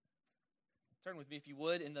Turn with me, if you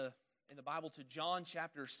would, in the Bible to John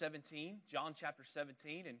chapter 17. John chapter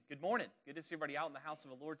 17. And good morning. Good to see everybody out in the house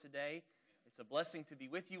of the Lord today. It's a blessing to be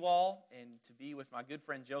with you all and to be with my good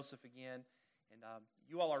friend Joseph again. And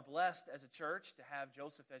you all are blessed as a church to have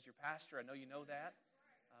Joseph as your pastor. I know you know that.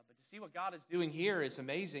 But to see what God is doing here is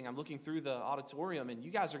amazing. I'm looking through the auditorium, and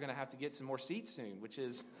you guys are going to have to get some more seats soon,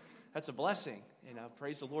 that's a blessing. And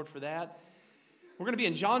praise the Lord for that. We're going to be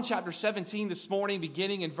in John chapter 17 this morning,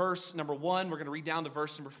 beginning in verse number 1. We're going to read down to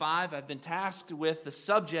verse number 5. I've been tasked with the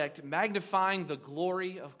subject, Magnifying the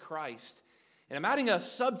Glory of Christ. And I'm adding a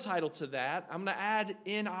subtitle to that. I'm going to add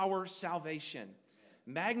in our salvation.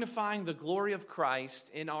 Magnifying the glory of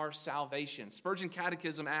Christ in our salvation. Spurgeon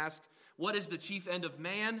Catechism asks, what is the chief end of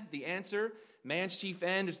man? The answer, man's chief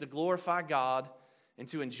end is to glorify God and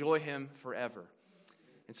to enjoy Him forever.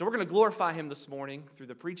 And so we're going to glorify Him this morning through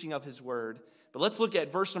the preaching of His Word. But let's look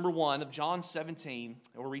at verse number 1 of John 17,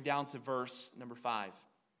 and we'll read down to verse number 5.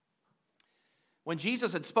 When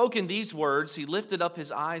Jesus had spoken these words, He lifted up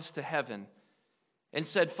His eyes to heaven and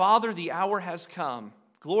said, Father, the hour has come.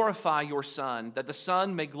 Glorify your Son, that the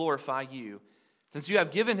Son may glorify you, since you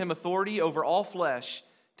have given Him authority over all flesh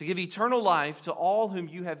to give eternal life to all whom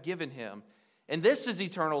you have given Him. And this is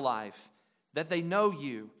eternal life, that they know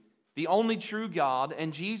you, the only true God,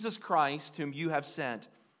 and Jesus Christ, whom you have sent.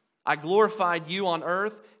 I glorified you on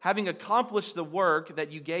earth, having accomplished the work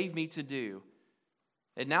that you gave me to do.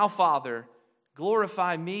 And now, Father,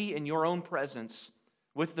 glorify me in your own presence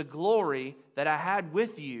with the glory that I had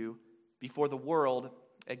with you before the world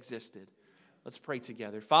existed. Let's pray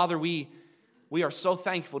together. Father, we are so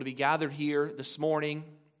thankful to be gathered here this morning.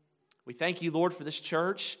 We thank you, Lord, for this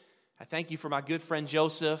church. I thank you for my good friend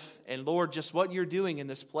Joseph. And Lord, just what you're doing in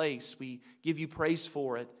this place, we give you praise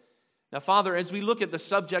for it. Now, Father, as we look at the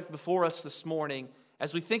subject before us this morning,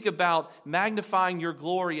 as we think about magnifying your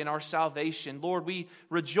glory in our salvation, Lord, we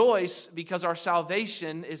rejoice because our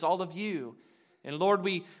salvation is all of you. And Lord,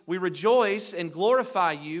 we rejoice and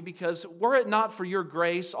glorify you because were it not for your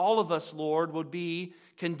grace, all of us, Lord, would be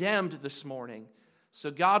condemned this morning.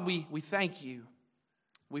 So God, we thank you.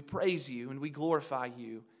 We praise you and we glorify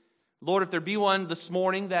you. Lord, if there be one this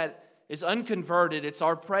morning that is unconverted, it's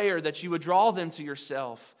our prayer that you would draw them to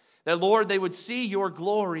yourself. That, Lord, they would see your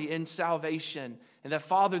glory in salvation. And that,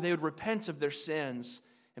 Father, they would repent of their sins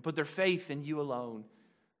and put their faith in you alone.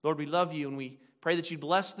 Lord, we love you and we pray that you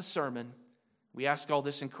bless the sermon. We ask all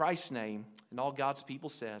this in Christ's name. And all God's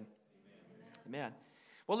people said, Amen.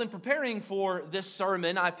 Well, in preparing for this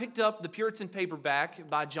sermon, I picked up the Puritan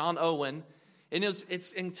paperback by John Owen. And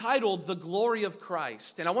it's entitled, The Glory of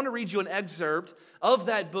Christ. And I want to read you an excerpt of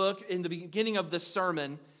that book in the beginning of this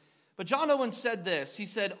sermon. But John Owen said this. He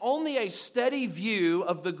said, only a steady view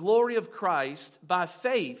of the glory of Christ by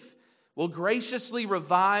faith will graciously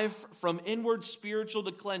revive from inward spiritual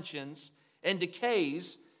declensions and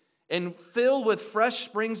decays and fill with fresh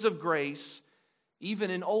springs of grace, even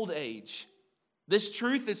in old age. This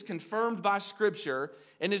truth is confirmed by Scripture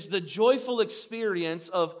and is the joyful experience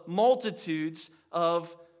of multitudes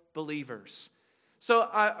of believers. So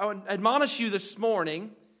I admonish you this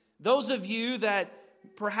morning, those of you that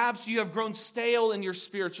perhaps you have grown stale in your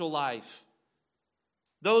spiritual life,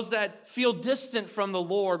 those that feel distant from the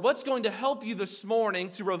Lord, what's going to help you this morning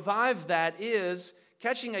to revive that is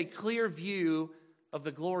catching a clear view of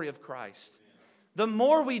the glory of Christ. The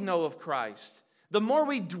more we know of Christ, the more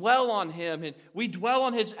we dwell on Him and we dwell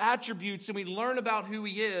on His attributes and we learn about who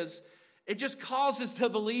He is, it just causes the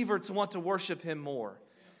believer to want to worship Him more.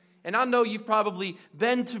 And I know you've probably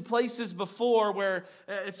been to places before where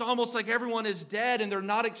it's almost like everyone is dead and they're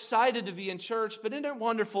not excited to be in church. But isn't it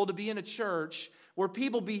wonderful to be in a church where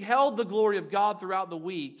people beheld the glory of God throughout the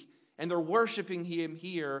week and they're worshiping Him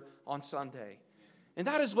here on Sunday? And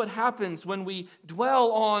that is what happens when we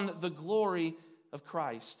dwell on the glory of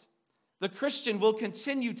Christ. The Christian will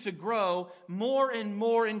continue to grow more and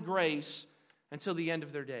more in grace until the end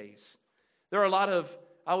of their days. There are a lot of,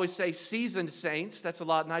 I always say, seasoned saints, that's a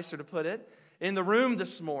lot nicer to put it, in the room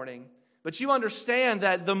this morning. But you understand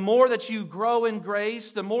that the more that you grow in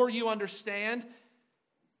grace, the more you understand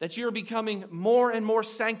that you're becoming more and more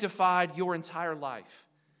sanctified your entire life.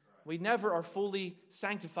 We never are fully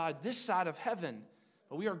sanctified this side of heaven,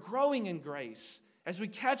 but we are growing in grace as we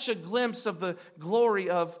catch a glimpse of the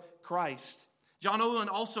glory of Christ. John Owen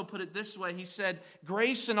also put it this way. He said,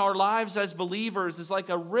 grace in our lives as believers is like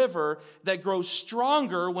a river that grows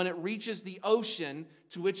stronger when it reaches the ocean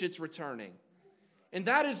to which it's returning. And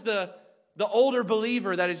that is the older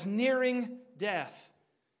believer that is nearing death.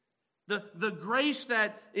 The grace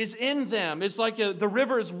that is in them is like the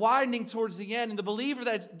river is widening towards the end. And the believer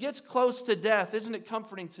that gets close to death, isn't it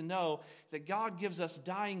comforting to know that God gives us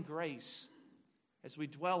dying grace as we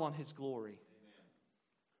dwell on His glory? Amen.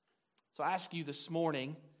 So I ask you this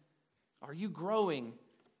morning, are you growing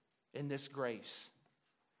in this grace?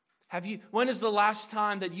 When is the last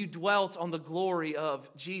time that you dwelt on the glory of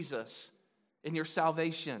Jesus in your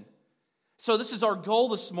salvation? So this is our goal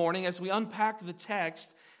this morning as we unpack the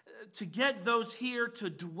text, to get those here to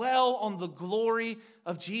dwell on the glory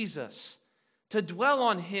of Jesus, to dwell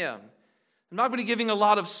on Him. I'm not going to be giving a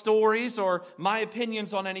lot of stories or my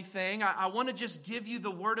opinions on anything. I want to just give you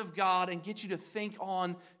the Word of God and get you to think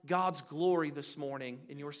on God's glory this morning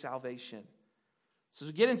in your salvation. So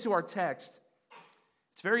as we get into our text,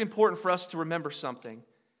 it's very important for us to remember something.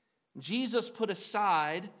 Jesus put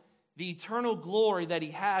aside the eternal glory that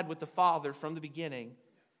He had with the Father from the beginning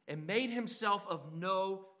and made Himself of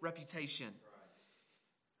no reputation.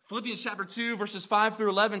 Philippians chapter 2, verses 5 through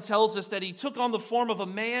 11 tells us that He took on the form of a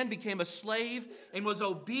man, became a slave, and was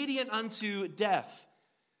obedient unto death.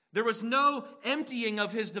 There was no emptying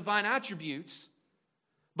of His divine attributes,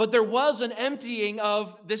 but there was an emptying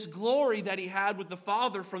of this glory that He had with the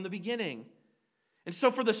Father from the beginning. And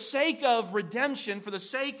so for the sake of redemption, for the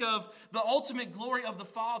sake of the ultimate glory of the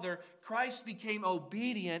Father, Christ became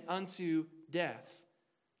obedient unto death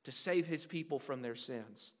to save His people from their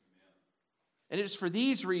sins. And it is for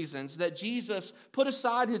these reasons that Jesus put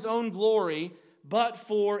aside His own glory, but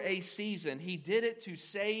for a season. He did it to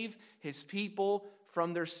save His people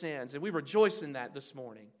from their sins. And we rejoice in that this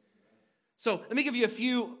morning. So let me give you a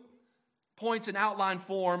few points in outline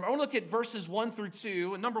form. I want to look at verses 1 through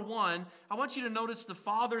 2. And number 1, I want you to notice the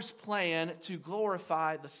Father's plan to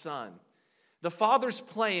glorify the Son. The Father's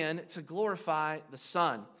plan to glorify the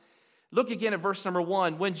Son. Look again at verse number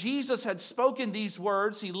 1. When Jesus had spoken these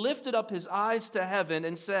words, He lifted up His eyes to heaven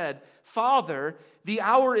and said, Father, the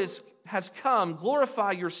hour has come.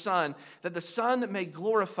 Glorify your Son, that the Son may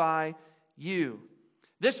glorify you.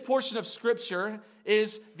 This portion of Scripture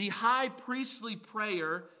is the high priestly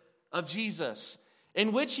prayer of Jesus,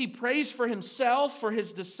 in which He prays for Himself, for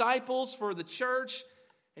His disciples, for the church,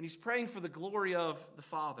 and He's praying for the glory of the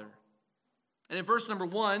Father. And in verse number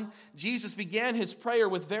 1, Jesus began His prayer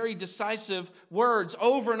with very decisive words.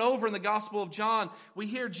 Over and over in the Gospel of John, we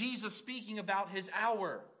hear Jesus speaking about His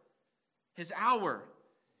hour. His hour.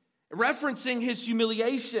 Referencing His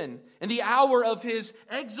humiliation and the hour of His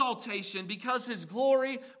exaltation, because His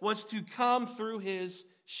glory was to come through His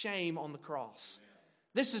shame on the cross.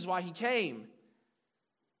 This is why He came.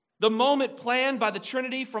 The moment planned by the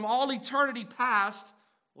Trinity from all eternity past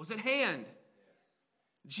was at hand.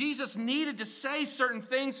 Jesus needed to say certain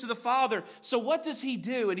things to the Father. So what does He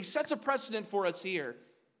do? And He sets a precedent for us here.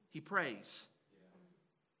 He prays.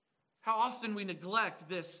 How often we neglect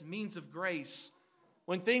this means of grace.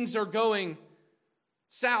 When things are going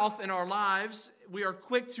south in our lives, we are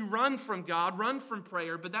quick to run from God, run from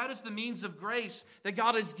prayer. But that is the means of grace that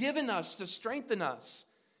God has given us to strengthen us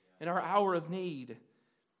in our hour of need.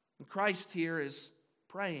 And Christ here is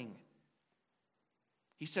praying.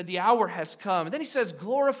 He said, the hour has come. And then He says,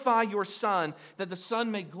 glorify your Son, that the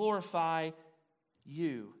Son may glorify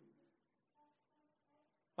you.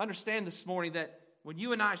 Understand this morning that when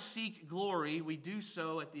you and I seek glory, we do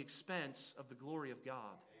so at the expense of the glory of God.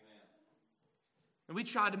 Amen. And we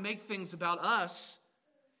try to make things about us.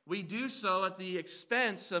 We do so at the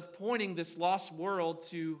expense of pointing this lost world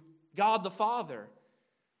to God the Father.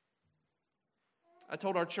 I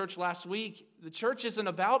told our church last week, the church isn't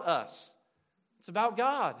about us. It's about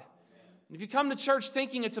God. And if you come to church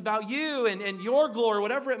thinking it's about you and your glory,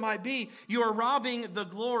 whatever it might be, you are robbing the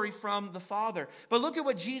glory from the Father. But look at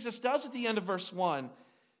what Jesus does at the end of verse 1.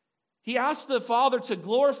 He asked the Father to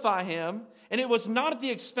glorify Him, and it was not at the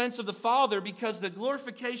expense of the Father, because the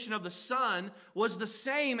glorification of the Son was the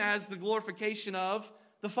same as the glorification of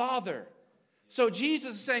the Father. So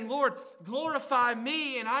Jesus is saying, Lord, glorify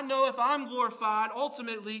me, and I know if I'm glorified,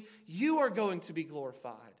 ultimately you are going to be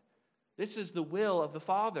glorified. This is the will of the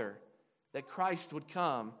Father, that Christ would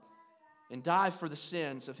come and die for the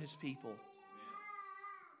sins of His people.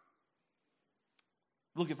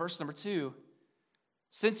 Look at verse number 2.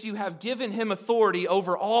 Since you have given Him authority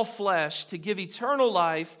over all flesh to give eternal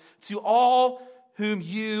life to all whom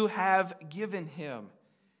you have given Him.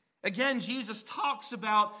 Again, Jesus talks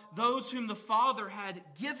about those whom the Father had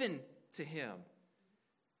given to Him.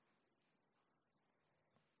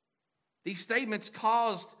 These statements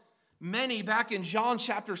caused many back in John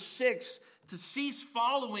chapter 6 to cease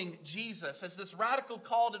following Jesus. As this radical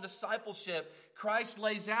call to discipleship Christ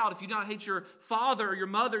lays out, if you do not hate your father or your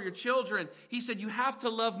mother, or your children, he said, you have to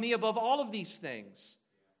love me above all of these things.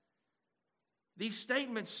 These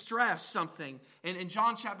statements stress something. And in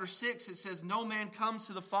John chapter 6, it says, no man comes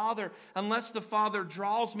to the Father unless the Father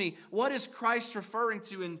draws me. What is Christ referring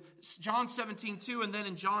to in John 17:2 and then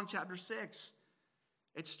in John chapter 6?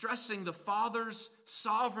 It's stressing the Father's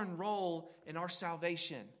sovereign role in our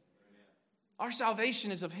salvation. Our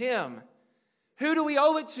salvation is of Him. Who do we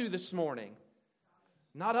owe it to this morning?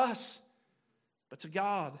 Not us, but to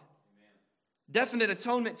God. Definite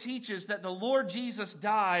atonement teaches that the Lord Jesus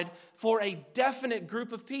died for a definite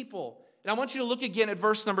group of people. And I want you to look again at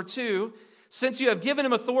verse number 2. Since you have given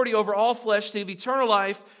him authority over all flesh to give eternal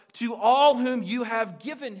life to all whom you have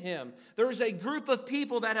given him. There is a group of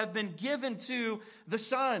people that have been given to the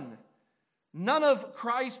Son. None of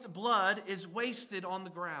Christ's blood is wasted on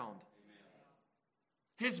the ground.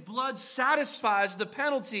 His blood satisfies the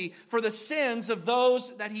penalty for the sins of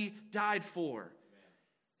those that he died for.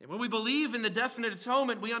 And when we believe in the definite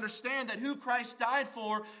atonement, we understand that who Christ died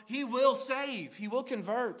for, he will save, he will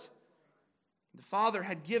convert. The Father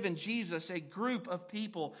had given Jesus a group of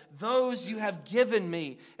people, those you have given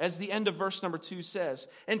me, as the end of verse number 2 says.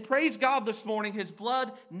 And praise God this morning, his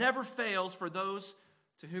blood never fails for those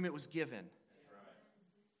to whom it was given.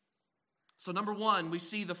 So number 1, we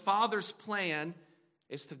see the Father's plan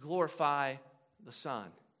is to glorify the Son.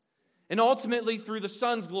 And ultimately, through the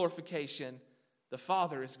Son's glorification, the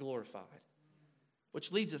Father is glorified.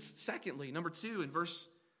 Which leads us, secondly, number 2, we're going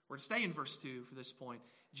to stay in verse 2 for this point.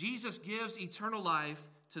 Jesus gives eternal life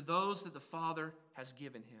to those that the Father has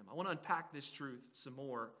given him. I want to unpack this truth some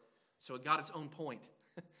more so it got its own point.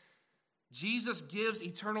 Jesus gives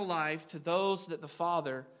eternal life to those that the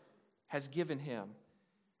Father has given him.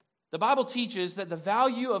 The Bible teaches that the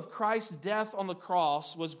value of Christ's death on the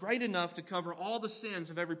cross was great enough to cover all the sins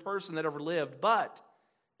of every person that ever lived, but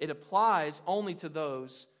it applies only to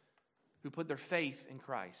those who put their faith in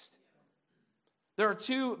Christ. There are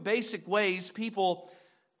 2 basic ways people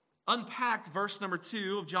unpack verse number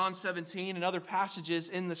 2 of John 17 and other passages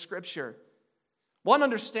in the Scripture. One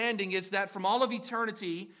understanding is that from all of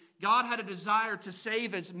eternity, God had a desire to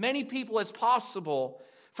save as many people as possible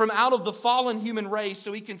from out of the fallen human race.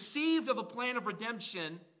 So he conceived of a plan of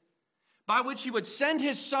redemption by which he would send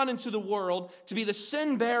his Son into the world to be the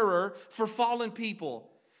sin bearer for fallen people.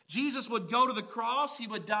 Jesus would go to the cross. He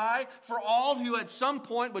would die for all who at some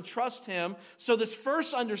point would trust him. So this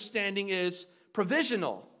first understanding is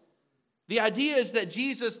provisional. The idea is that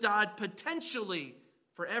Jesus died potentially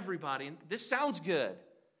for everybody. And this sounds good.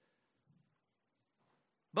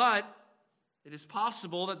 But it is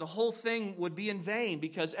possible that the whole thing would be in vain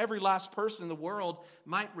because every last person in the world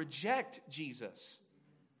might reject Jesus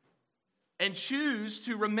and choose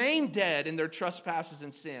to remain dead in their trespasses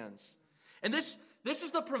and sins. And this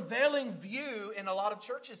is the prevailing view in a lot of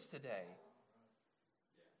churches today.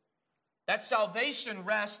 That salvation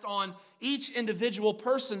rests on each individual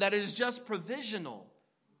person, that it is just provisional.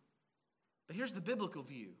 But here's the biblical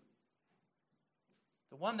view.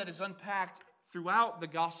 The one that is unpacked throughout the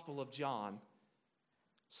Gospel of John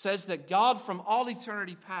says that God from all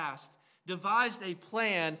eternity past devised a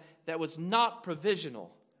plan that was not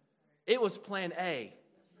provisional. It was plan A.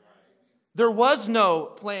 There was no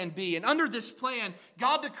plan B. And under this plan,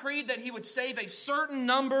 God decreed that he would save a certain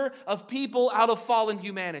number of people out of fallen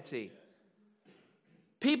humanity.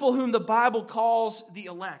 People whom the Bible calls the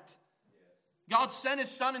elect. God sent his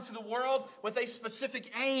Son into the world with a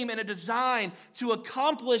specific aim and a design to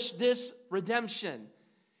accomplish this redemption.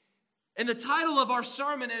 And the title of our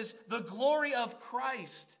sermon is The Glory of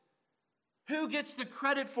Christ. Who gets the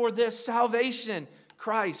credit for this salvation?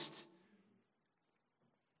 Christ.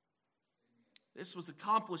 This was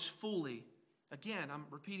accomplished fully. Again, I'm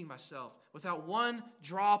repeating myself. Without one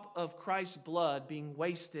drop of Christ's blood being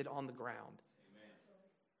wasted on the ground. Amen.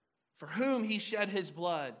 For whom he shed his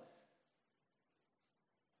blood,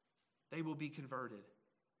 they will be converted.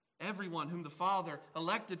 Everyone whom the Father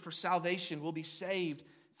elected for salvation will be saved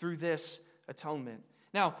through this atonement.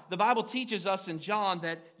 Now, the Bible teaches us in John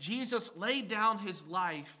that Jesus laid down his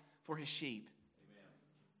life for his sheep.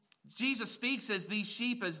 Jesus speaks as these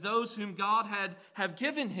sheep as those whom God have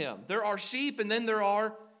given him. There are sheep and then there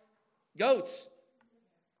are goats.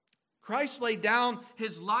 Christ laid down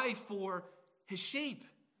his life for his sheep.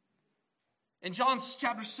 In John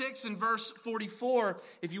chapter 6 and verse 44,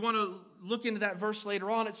 if you want to look into that verse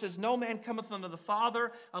later on, it says, no man cometh unto the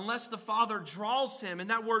Father unless the Father draws him.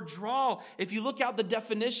 And that word draw, if you look out the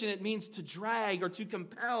definition, it means to drag or to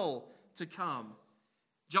compel to come.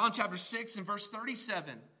 John chapter 6 and verse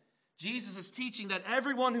 37, Jesus is teaching that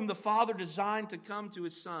everyone whom the Father designed to come to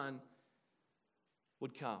his Son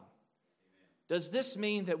would come. Does this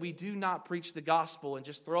mean that we do not preach the gospel and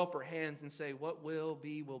just throw up our hands and say, what will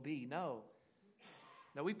be, will be? No.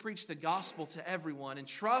 No, we preach the gospel to everyone and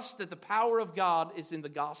trust that the power of God is in the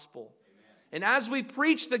gospel. Amen. And as we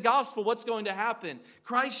preach the gospel, what's going to happen?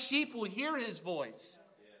 Christ's sheep will hear his voice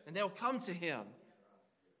and they'll come to him.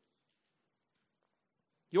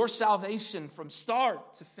 Your salvation from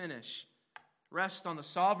start to finish rests on the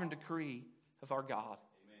sovereign decree of our God.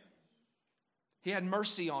 Amen. He had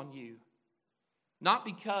mercy on you, not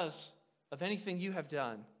because of anything you have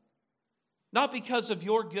done, not because of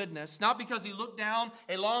your goodness, not because he looked down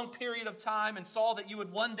a long period of time and saw that you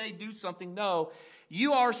would one day do something. No,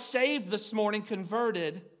 you are saved this morning,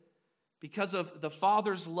 converted, because of the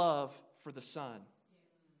Father's love for the Son.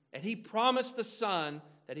 And he promised the Son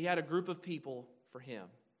that he had a group of people for him. Amen.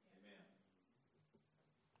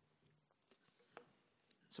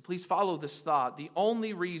 So please follow this thought. The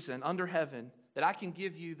only reason under heaven that I can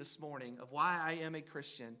give you this morning of why I am a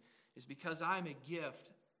Christian is because I am a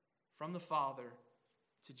gift from the Father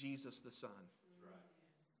to Jesus the Son. Right.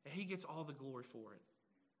 And he gets all the glory for it.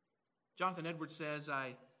 Jonathan Edwards says,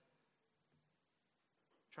 I'm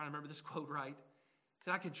trying to remember this quote right,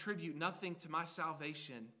 said, I contribute nothing to my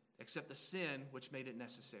salvation except the sin which made it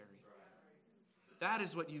necessary. Right. That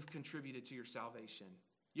is what you've contributed to your salvation.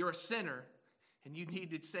 You're a sinner and you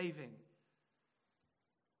needed saving.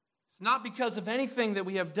 It's not because of anything that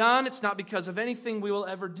we have done. It's not because of anything we will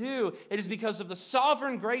ever do. It is because of the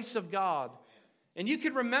sovereign grace of God. And you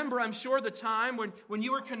can remember, I'm sure, the time when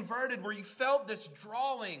you were converted, where you felt this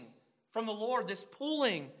drawing from the Lord, this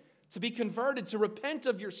pulling to be converted, to repent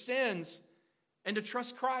of your sins, and to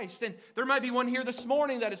trust Christ. And there might be one here this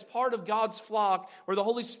morning that is part of God's flock, where the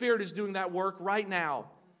Holy Spirit is doing that work right now,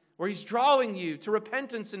 where he's drawing you to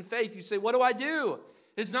repentance and faith. You say, what do I do?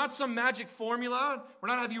 It's not some magic formula. We're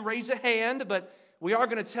not having you raise a hand, but we are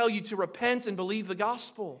going to tell you to repent and believe the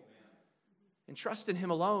gospel and trust in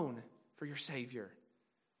him alone for your Savior.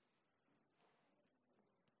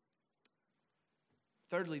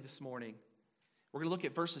 Thirdly, this morning, we're going to look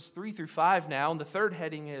at verses 3 through 5 now, and the third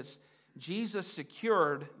heading is Jesus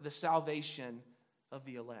secured the salvation of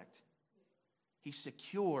the elect. He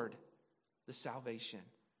secured the salvation.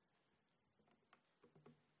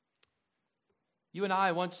 You and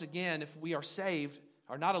I, once again, if we are saved,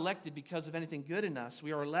 are not elected because of anything good in us.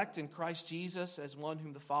 We are elected in Christ Jesus as one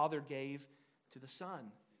whom the Father gave to the Son.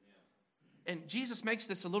 Amen. And Jesus makes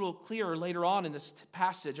this a little clearer later on in this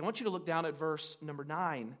passage. I want you to look down at verse number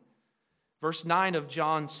 9. Verse 9 of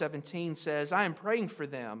John 17 says, I am praying for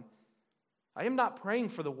them. I am not praying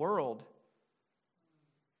for the world,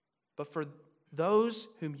 but for those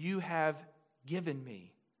whom you have given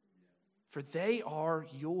me, for they are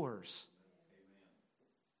yours.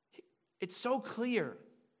 It's so clear.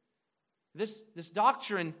 This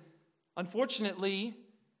doctrine, unfortunately,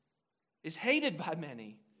 is hated by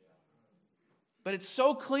many. But it's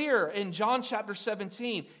so clear in John chapter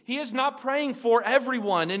 17. He is not praying for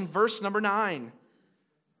everyone in verse number 9.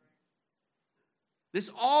 This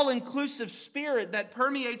all-inclusive spirit that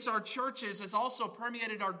permeates our churches has also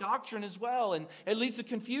permeated our doctrine as well, and it leads to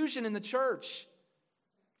confusion in the church.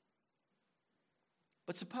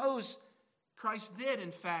 But suppose Christ did,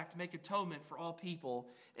 in fact, make atonement for all people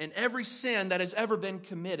and every sin that has ever been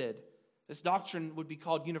committed. This doctrine would be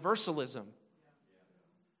called universalism.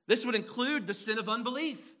 This would include the sin of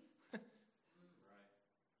unbelief.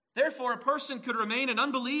 Therefore, a person could remain an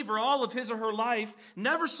unbeliever all of his or her life,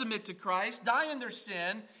 never submit to Christ, die in their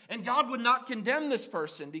sin, and God would not condemn this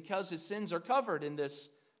person because his sins are covered in this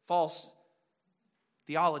false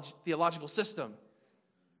theological system.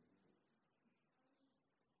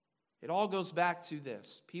 It all goes back to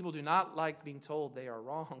this. People do not like being told they are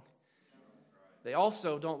wrong. They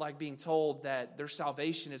also don't like being told that their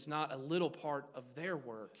salvation is not a little part of their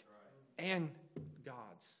work and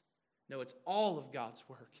God's. No, it's all of God's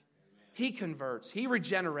work. He converts. He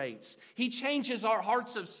regenerates. He changes our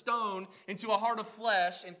hearts of stone into a heart of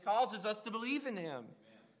flesh and causes us to believe in him.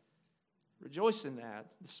 Rejoice in that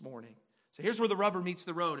this morning. So here's where the rubber meets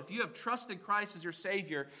the road. If you have trusted Christ as your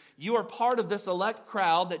Savior, you are part of this elect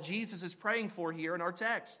crowd that Jesus is praying for here in our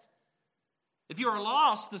text. If you are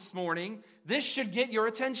lost this morning, this should get your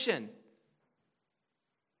attention.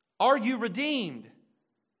 Are you redeemed?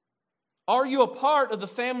 Are you a part of the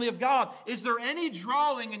family of God? Is there any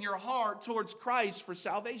drawing in your heart towards Christ for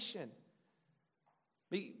salvation?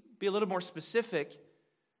 Be a little more specific.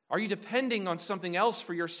 Are you depending on something else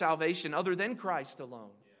for your salvation other than Christ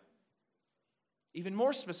alone? Even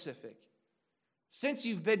more specific. Since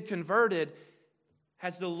you've been converted,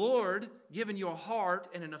 Has the Lord given you a heart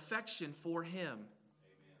and an affection for Him? Amen.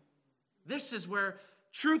 This is where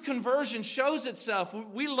true conversion shows itself.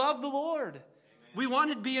 We love the Lord. Amen. We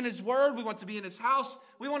want to be in His Word. We want to be in His house.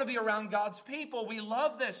 We want to be around God's people. We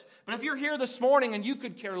love this. But if you're here this morning and you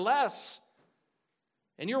could care less,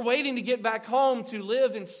 and you're waiting to get back home to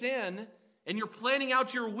live in sin, and you're planning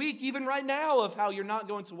out your week even right now of how you're not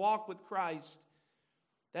going to walk with Christ,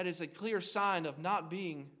 that is a clear sign of not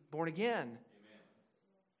being born again. Amen.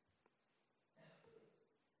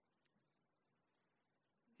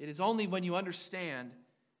 It is only when you understand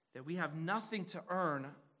that we have nothing to earn,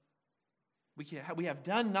 we have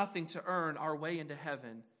done nothing to earn our way into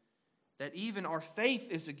heaven, that even our faith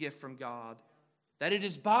is a gift from God, that it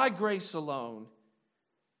is by grace alone,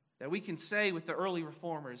 that we can say with the early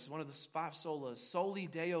reformers, one of the 5 solas, soli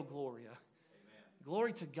Deo gloria. Amen.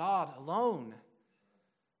 Glory to God alone.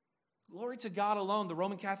 Glory to God alone. The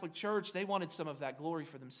Roman Catholic Church, they wanted some of that glory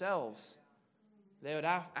for themselves. They would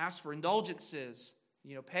ask for indulgences,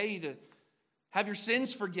 pay to have your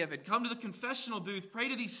sins forgiven. Come to the confessional booth. Pray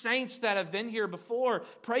to these saints that have been here before.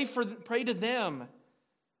 Pray to them.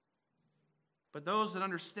 But those that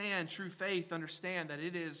understand true faith understand that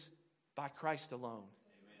it is by Christ alone.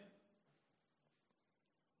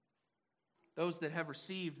 Those that have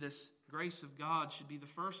received this grace of God should be the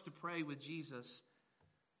first to pray with Jesus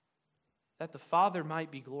that the Father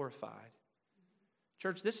might be glorified.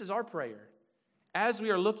 Church, this is our prayer. As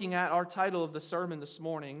we are looking at our title of the sermon this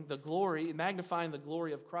morning, the glory, magnifying the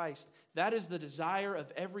glory of Christ, that is the desire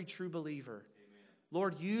of every true believer. Amen.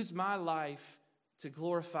 Lord, use my life to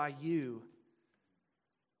glorify you.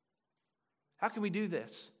 How can we do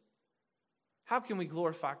this? How can we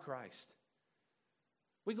glorify Christ?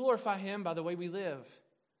 We glorify Him by the way we live.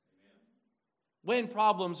 Amen. When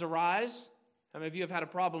problems arise, how many of you have had a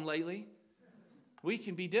problem lately? We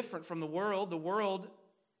can be different from the world. The world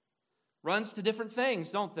runs to different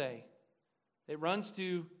things, don't they? It runs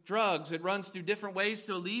to drugs. It runs to different ways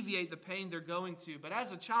to alleviate the pain they're going to. But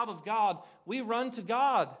as a child of God, we run to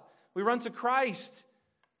God. We run to Christ.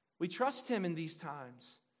 We trust Him in these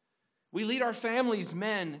times. We lead our families,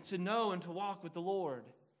 men, to know and to walk with the Lord.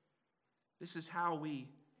 This is how we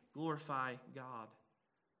glorify God.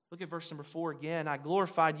 Look at verse number 4 again. I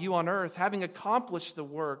glorified you on earth, having accomplished the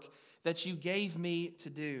work that you gave me to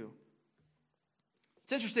do.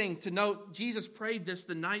 It's interesting to note Jesus prayed this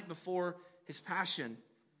the night before His passion.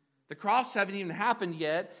 The cross hadn't even happened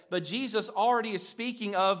yet, but Jesus already is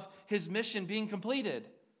speaking of His mission being completed.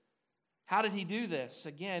 How did He do this?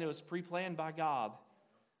 Again, it was pre-planned by God.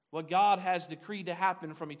 What God has decreed to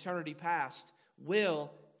happen from eternity past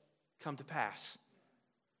will come to pass.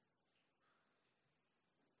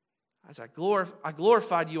 As I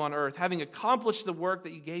glorified you on earth, having accomplished the work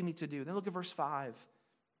that you gave me to do. Then look at verse 5.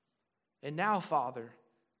 And now, Father,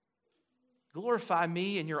 glorify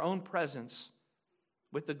me in your own presence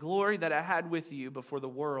with the glory that I had with you before the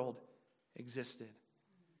world existed.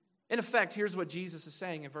 In effect, here's what Jesus is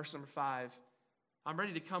saying in verse number 5. I'm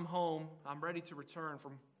ready to come home. I'm ready to return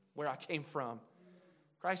from where I came from.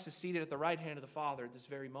 Christ is seated at the right hand of the Father at this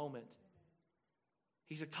very moment.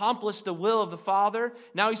 He's accomplished the will of the Father.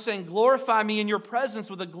 Now He's saying, glorify me in your presence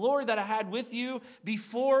with the glory that I had with you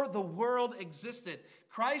before the world existed.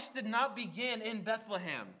 Christ did not begin in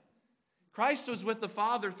Bethlehem. Christ was with the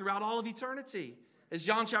Father throughout all of eternity. As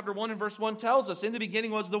John chapter 1 and verse 1 tells us, in the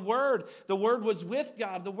beginning was the Word. The Word was with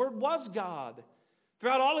God. The Word was God.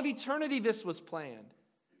 Throughout all of eternity, this was planned.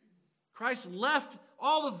 Christ left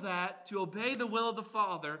all of that to obey the will of the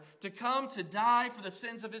Father, to come to die for the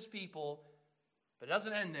sins of His people. But it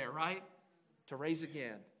doesn't end there, right? To raise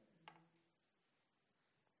again.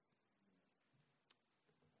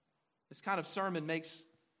 This kind of sermon makes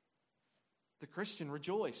the Christian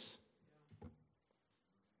rejoice.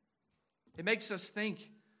 It makes us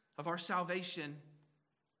think of our salvation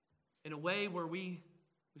in a way where we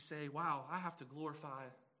say, wow, I have to glorify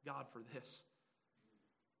God for this.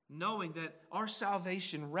 Knowing that our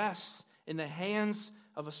salvation rests in the hands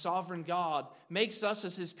of a sovereign God makes us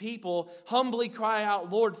as His people humbly cry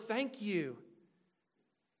out, Lord, thank you.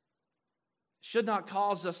 Should not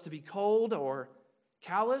cause us to be cold or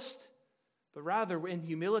calloused, but rather in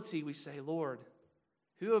humility we say, Lord,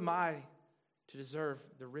 who am I to deserve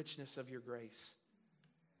the richness of your grace?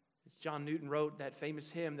 As John Newton wrote that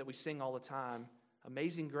famous hymn that we sing all the time,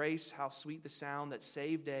 Amazing grace, how sweet the sound that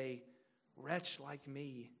saved a wretch like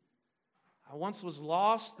me. I once was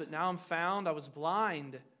lost, but now I'm found. I was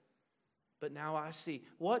blind, but now I see.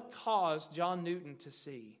 What caused John Newton to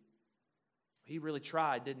see? He really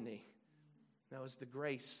tried, didn't he? That was the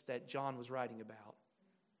grace that John was writing about.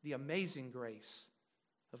 The amazing grace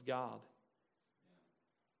of God.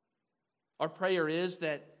 Our prayer is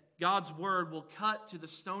that God's word will cut to the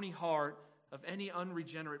stony heart of any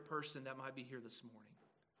unregenerate person that might be here this morning.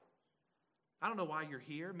 I don't know why you're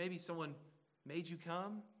here. Maybe someone made you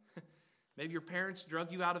come. Maybe your parents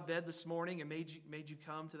drug you out of bed this morning and made you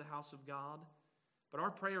come to the house of God. But our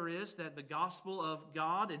prayer is that the gospel of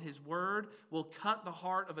God and His word will cut the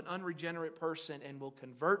heart of an unregenerate person and will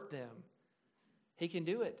convert them. He can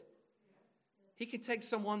do it. He can take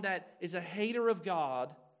someone that is a hater of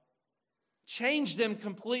God, change them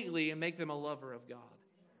completely, and make them a lover of God.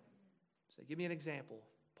 So give me an example.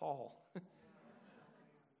 Paul.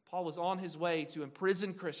 Paul was on his way to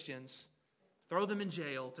imprison Christians, throw them in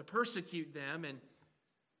jail, to persecute them. And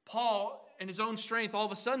Paul, in his own strength, all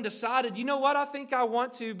of a sudden decided, you know what? I think I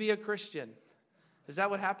want to be a Christian. Is that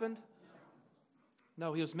what happened?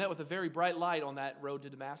 No, he was met with a very bright light on that road to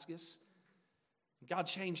Damascus. God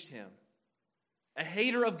changed him. A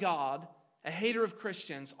hater of God, a hater of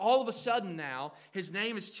Christians. All of a sudden now, his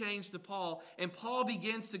name is changed to Paul. And Paul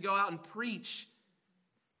begins to go out and preach,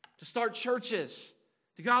 to start churches,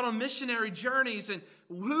 to go out on missionary journeys. And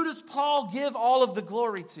who does Paul give all of the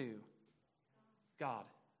glory to? God.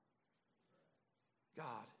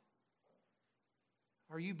 God.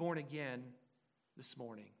 Are you born again this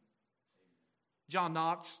morning? John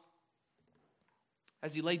Knox,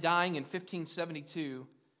 as he lay dying in 1572,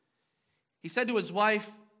 he said to his wife,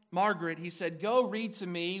 Margaret, he said, "Go read to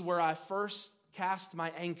me where I first cast my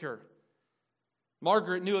anchor."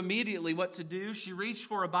 Margaret knew immediately what to do. She reached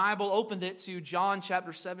for a Bible, opened it to John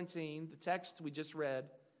chapter 17, the text we just read,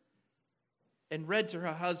 and read to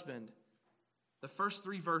her husband the first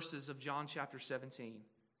 3 verses of John chapter 17.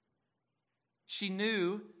 She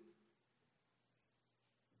knew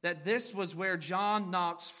that this was where John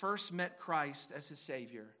Knox first met Christ as his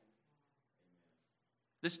Savior.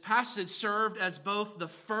 This passage served as both the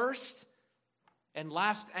first and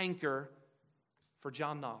last anchor for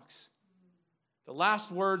John Knox. The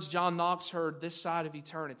last words John Knox heard this side of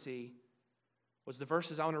eternity was the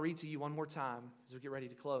verses I want to read to you one more time as we get ready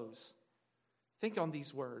to close. Think on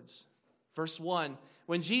these words. Verse 1,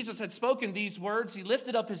 when Jesus had spoken these words, he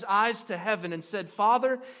lifted up his eyes to heaven and said,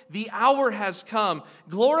 "Father, the hour has come.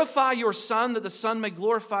 Glorify your Son, that the Son may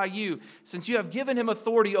glorify you, since you have given him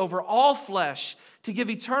authority over all flesh, to give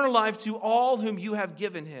eternal life to all whom you have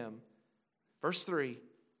given him." Verse 3,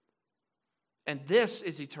 and this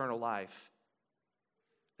is eternal life,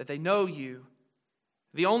 that they know you,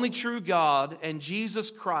 the only true God, and Jesus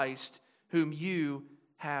Christ, whom you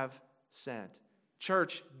have sent.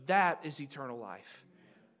 Church, that is eternal life.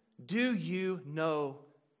 Do you know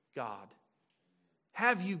God?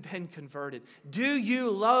 Have you been converted? Do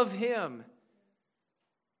you love Him?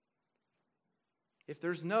 If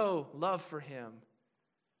there's no love for Him,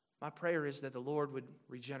 my prayer is that the Lord would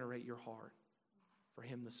regenerate your heart for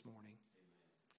Him this morning.